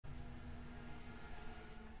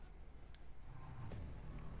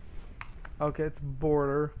Okay, it's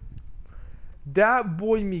Border. That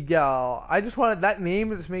boy Miguel. I just wanted that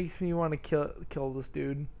name. It just makes me want to kill this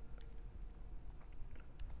dude.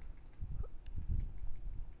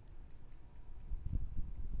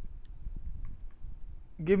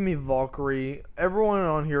 Give me Valkyrie. Everyone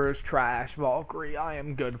on here is trash. Valkyrie. I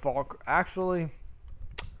am good. Valkyrie. Actually,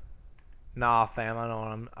 nah, fam.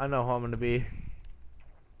 I know who I'm gonna be.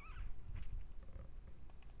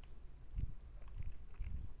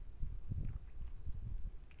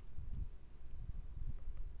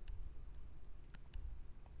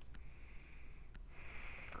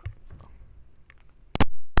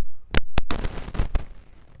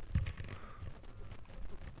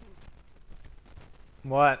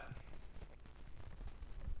 What?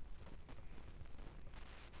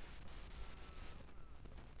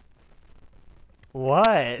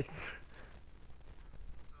 What?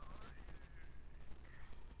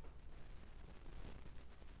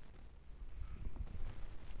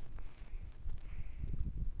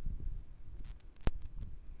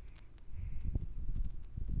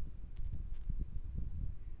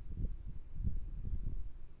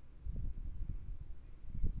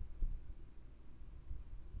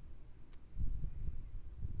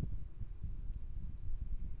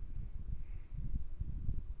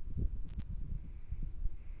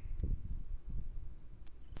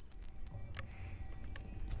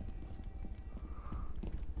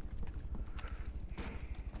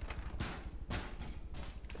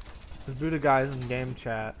 This Buddha guy's in game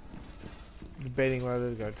chat debating whether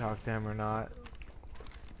to go talk to him or not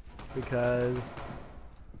because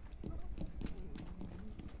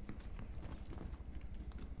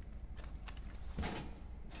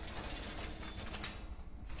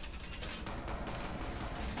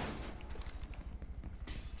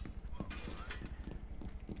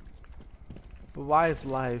but why is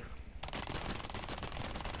life?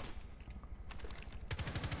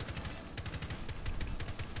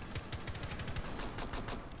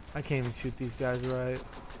 I can't even shoot these guys right.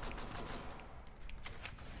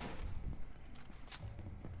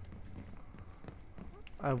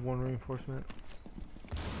 I have one reinforcement.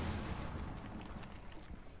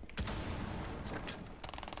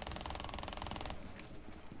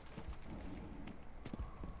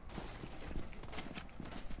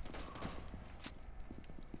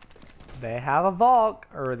 They have a Valk,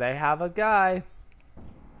 or they have a guy.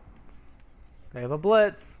 They have a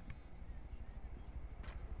Blitz.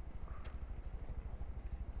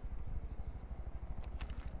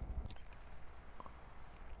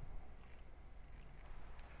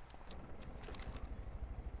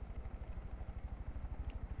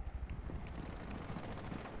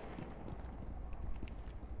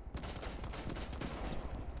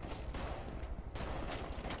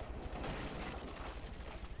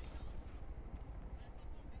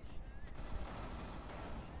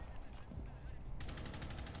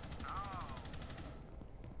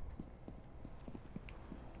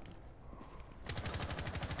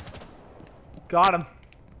 Got him.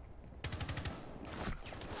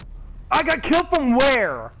 I got killed from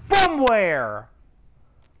where? From where?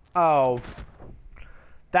 Oh.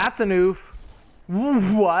 That's an oof.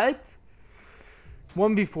 What?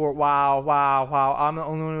 1v4. Wow, wow, wow. I'm the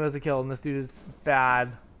only one who has a kill, and this dude is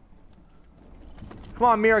bad. Come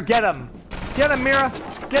on, Mira, get him. Get him, Mira.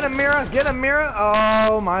 Get him, Mira. Get him, Mira.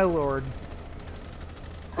 Oh, my lord.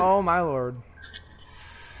 Oh, my lord.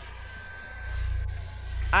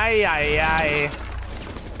 Ay, ay, ay.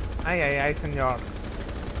 Ay, ay, ay, senor.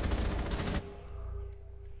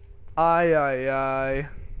 Ay, ay, ay.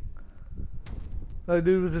 That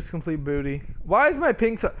dude was just complete booty. Why is my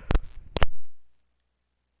ping so...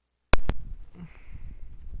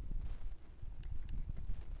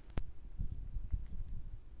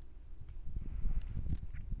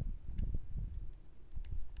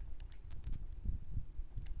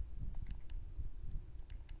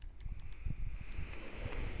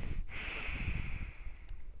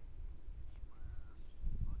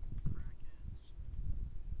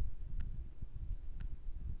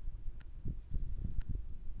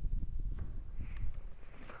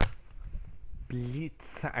 Blitz,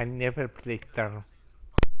 I never played her.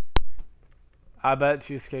 I bet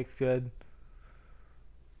cheesecake's good.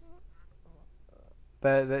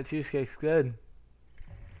 Bet that cheesecake's good.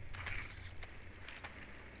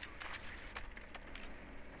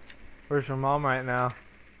 Where's your mom right now?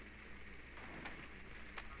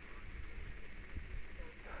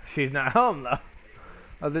 She's not home though.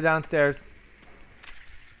 Oh, they're downstairs.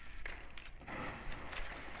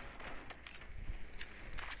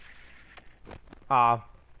 Ah,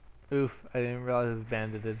 oof, I didn't realize it was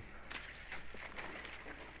bandited.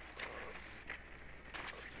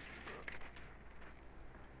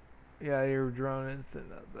 Yeah, your drone is sitting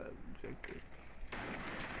outside objective.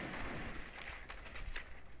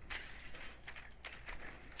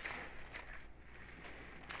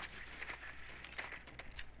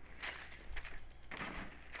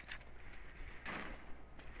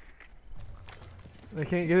 They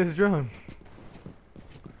can't get his drone.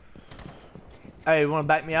 Hey, you wanna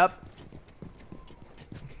back me up?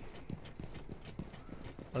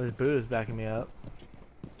 Oh, this Buddha's backing me up.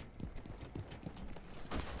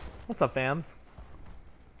 What's up, fams?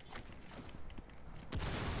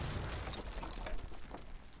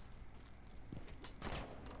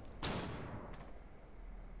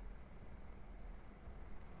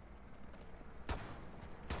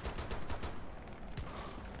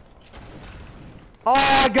 Oh,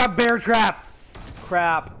 I got bear trap!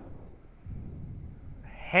 Crap.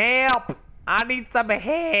 Help! I need some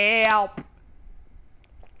help!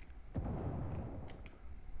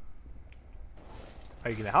 Are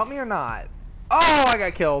you gonna help me or not? Oh, I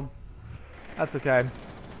got killed. That's okay.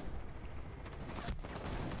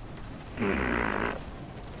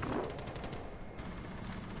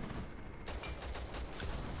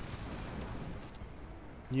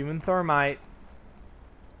 Human thermite.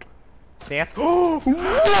 Dance. What?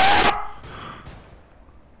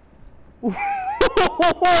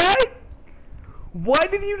 Why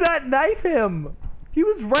did you not knife him? He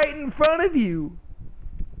was right in front of you.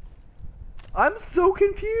 I'm so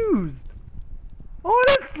confused.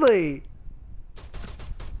 Honestly.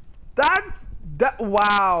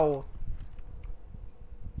 Wow.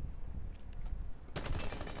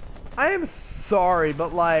 I am sorry,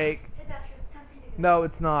 but like... No,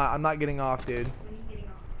 it's not. I'm not getting off, dude. When are you getting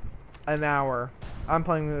off? An hour. I'm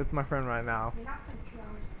playing with my friend right now. You're not playing 2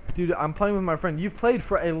 hours. Dude, I'm playing with my friend. You've played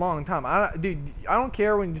for a long time. Dude, I don't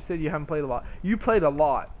care when you said you haven't played a lot. You played a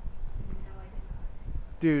lot. No, I did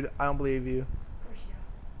not. Dude, I don't believe you. Of course you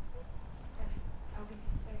don't. I'll give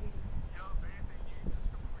you.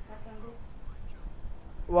 That sound good?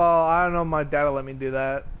 Well, I don't know if my dad will let me do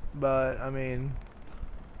that, but, I mean...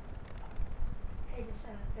 Hey, this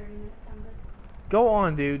 30 minutes sound good? Go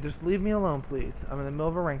on, dude. Just leave me alone, please. I'm in the middle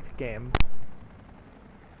of a ranked game.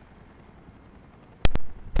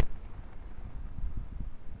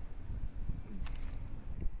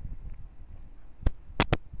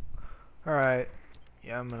 Alright.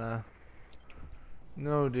 Yeah, I'm gonna...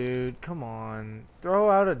 No, dude. Come on.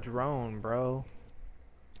 Throw out a drone, bro.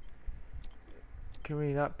 Can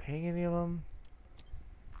we not ping any of them?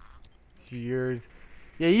 It's yours.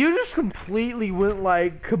 Yeah, you just completely went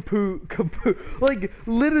like kaput. Like,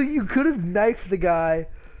 literally, you could have knifed the guy,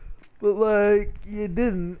 but like, you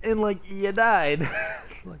didn't, and like, you died.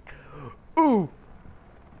 Like, ooh.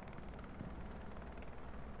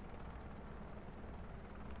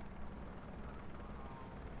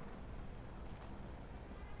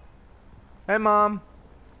 Hey, Mom.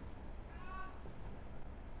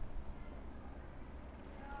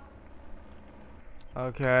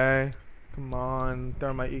 Okay. Come on,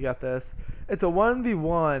 Thermite, you got this. It's a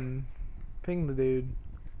 1v1. Ping the dude.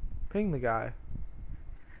 Ping the guy.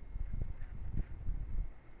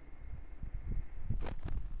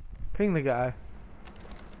 Ping the guy.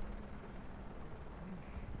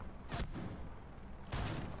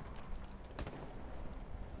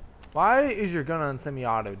 Why is your gun on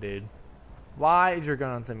semi-auto, dude? Why is your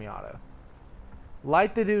gun on semi-auto?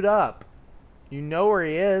 Light the dude up. You know where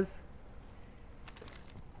he is.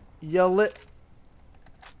 Yell it.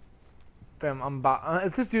 Fam, I'm about.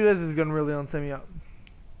 If this dude has his gun really on semi-auto.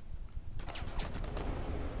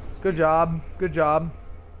 Good job. Good job.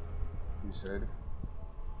 You said?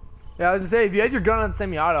 Yeah, I was gonna say, if you had your gun on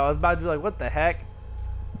semi-auto, I was about to be like, what the heck?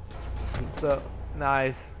 So,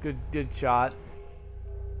 nice. Good shot.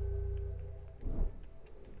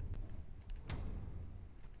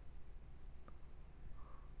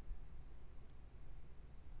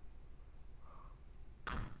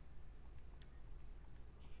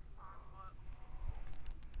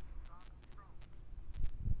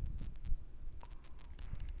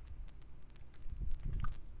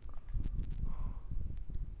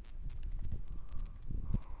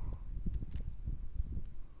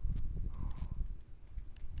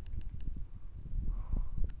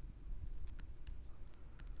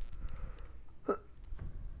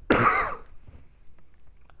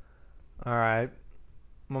 Alright.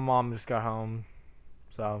 My mom just got home,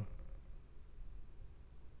 so.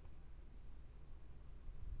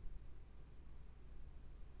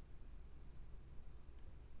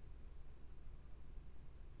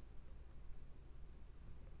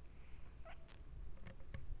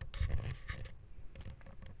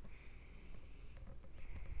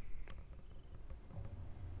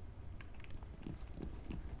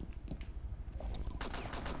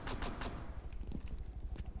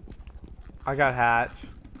 I got hatch.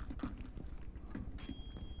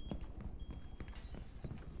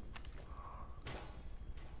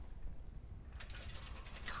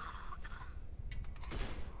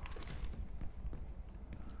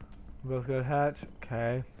 Both got hatch.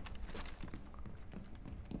 Okay.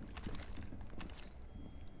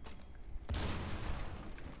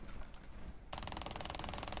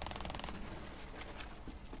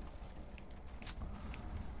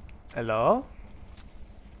 Hello?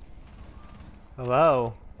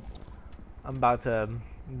 Hello? I'm about to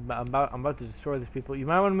destroy these people. You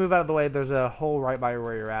might want to move out of the way. There's a hole right by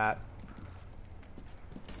where you're at.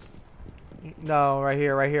 No, right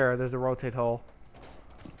here, right here. There's a rotate hole.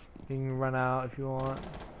 You can run out if you want.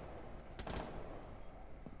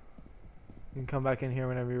 You can come back in here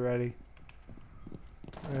whenever you're ready.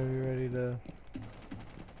 Whenever you're ready to...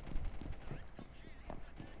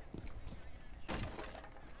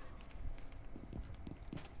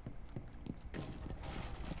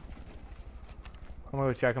 I'm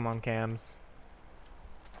gonna go check him on cams.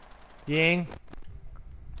 Ying.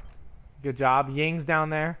 Good job. Ying's down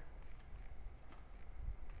there.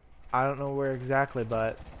 I don't know where exactly,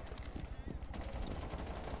 but...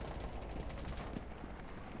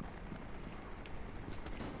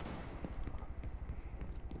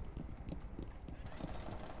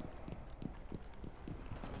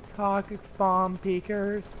 Toxic spawn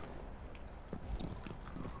peekers.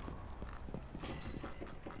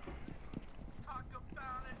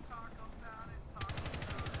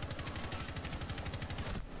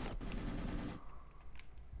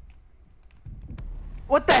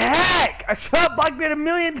 What the heck? I shot Blackbeard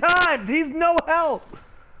 1,000,000 times. He's no help.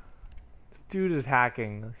 This dude is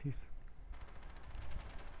hacking. He's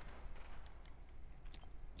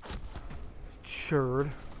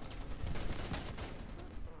churd.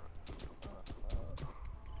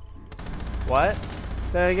 What?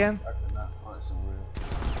 Say that again? I could not hunt somewhere.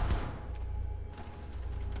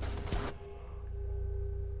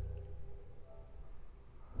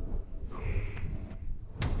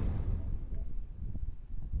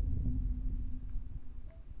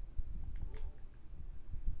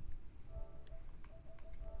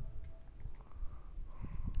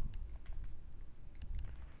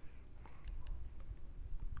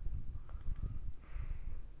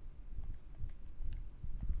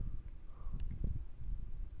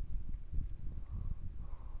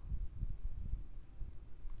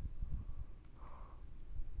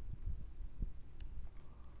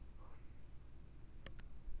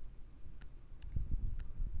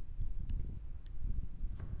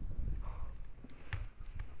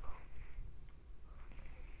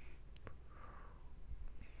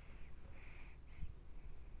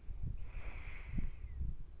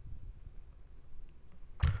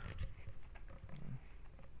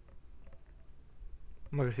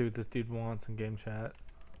 I'm gonna see what this dude wants in game chat.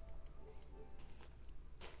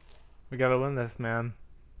 We gotta win this, man.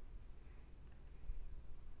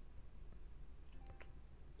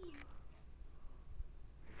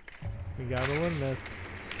 We gotta win this.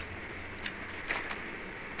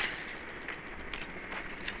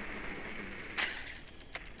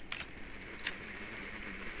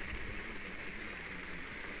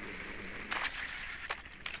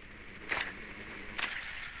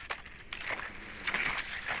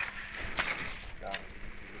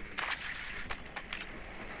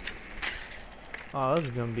 Oh, this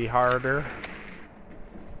is gonna be harder.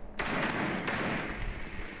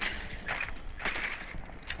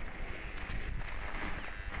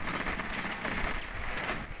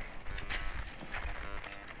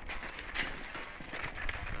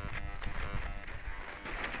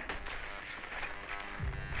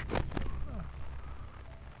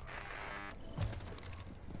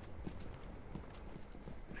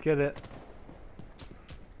 Let's get it.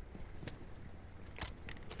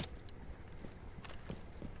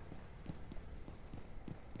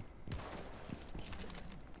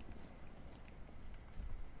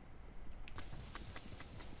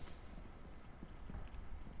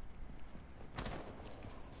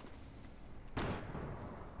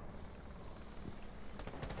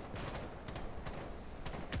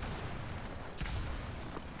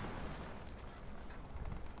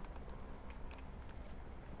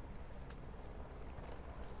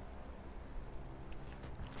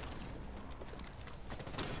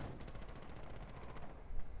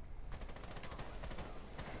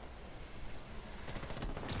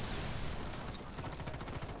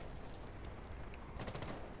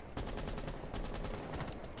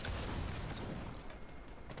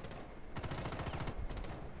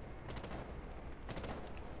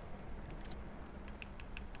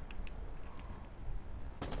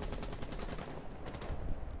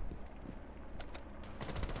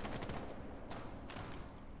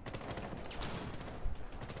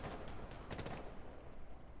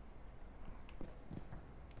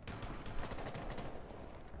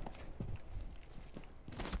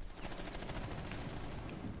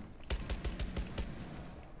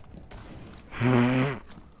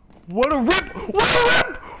 What a rip! What a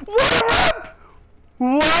rip! What a rip!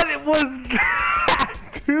 What was that?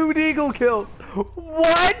 2 deagle kills.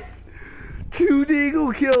 What? 2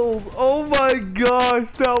 deagle kills. Oh my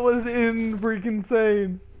gosh, that was freaking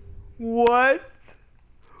insane. What?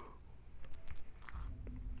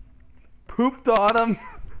 Pooped on him.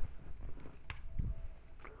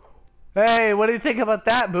 Hey, what do you think about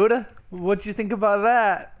that, Buddha? What'd you think about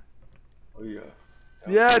that? Oh yeah.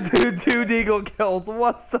 Yeah, dude, 2 deagle kills.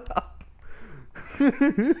 What's up?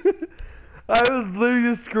 I was literally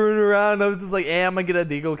just screwing around. I was just like, hey, I'm gonna get a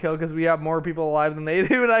deagle kill because we have more people alive than they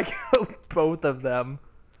do, and I killed both of them.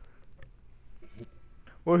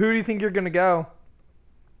 Well, who do you think you're gonna go?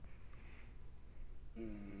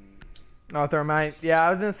 Oh, Thermite. Yeah, I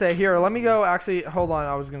was gonna say, here, let me go. Actually, hold on.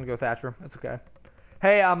 I was gonna go Thatcher. That's okay.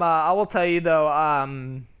 Hey, I will tell you though,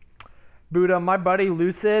 Buddha, my buddy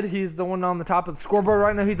Lucid, he's the one on the top of the scoreboard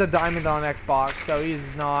right now. He's a diamond on Xbox, so he's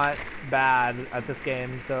not bad at this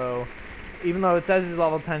game. So, even though it says he's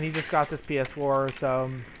level 10, he just got this PS4, so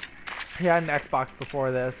he had an Xbox before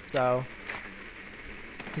this, so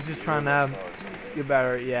he's just trying to get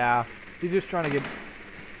better. Yeah, he's just trying to get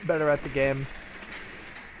better at the game.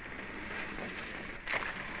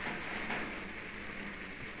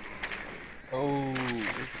 Oh.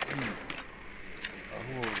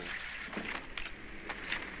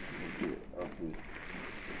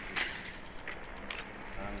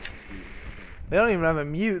 They don't even have a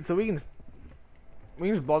mute, so we can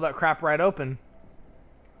just blow that crap right open.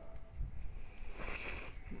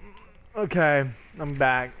 Okay, I'm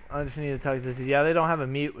back. I just need to tell you this. Yeah, they don't have a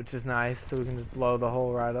mute, which is nice, so we can just blow the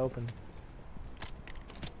hole right open.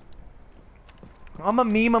 I'm a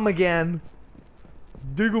meme him again.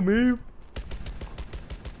 Diggle me.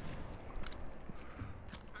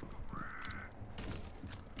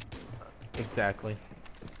 Exactly.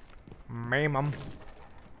 Meme him.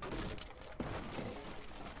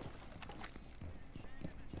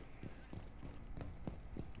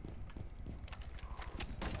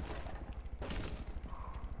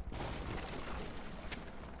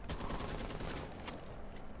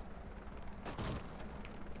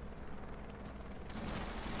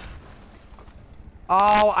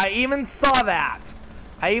 Oh, I even saw that.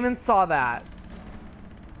 I even saw that.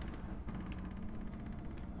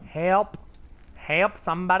 Help. Help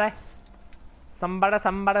somebody. Somebody,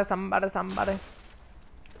 somebody, somebody, somebody.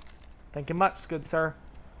 Thank you much, good sir.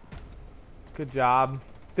 Good job.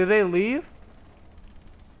 Did they leave?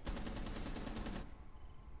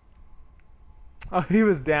 Oh, he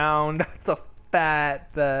was down. That's a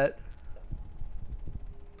fat bet.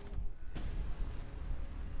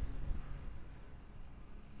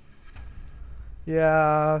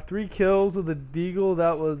 Yeah, 3 kills with a deagle.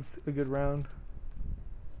 That was a good round.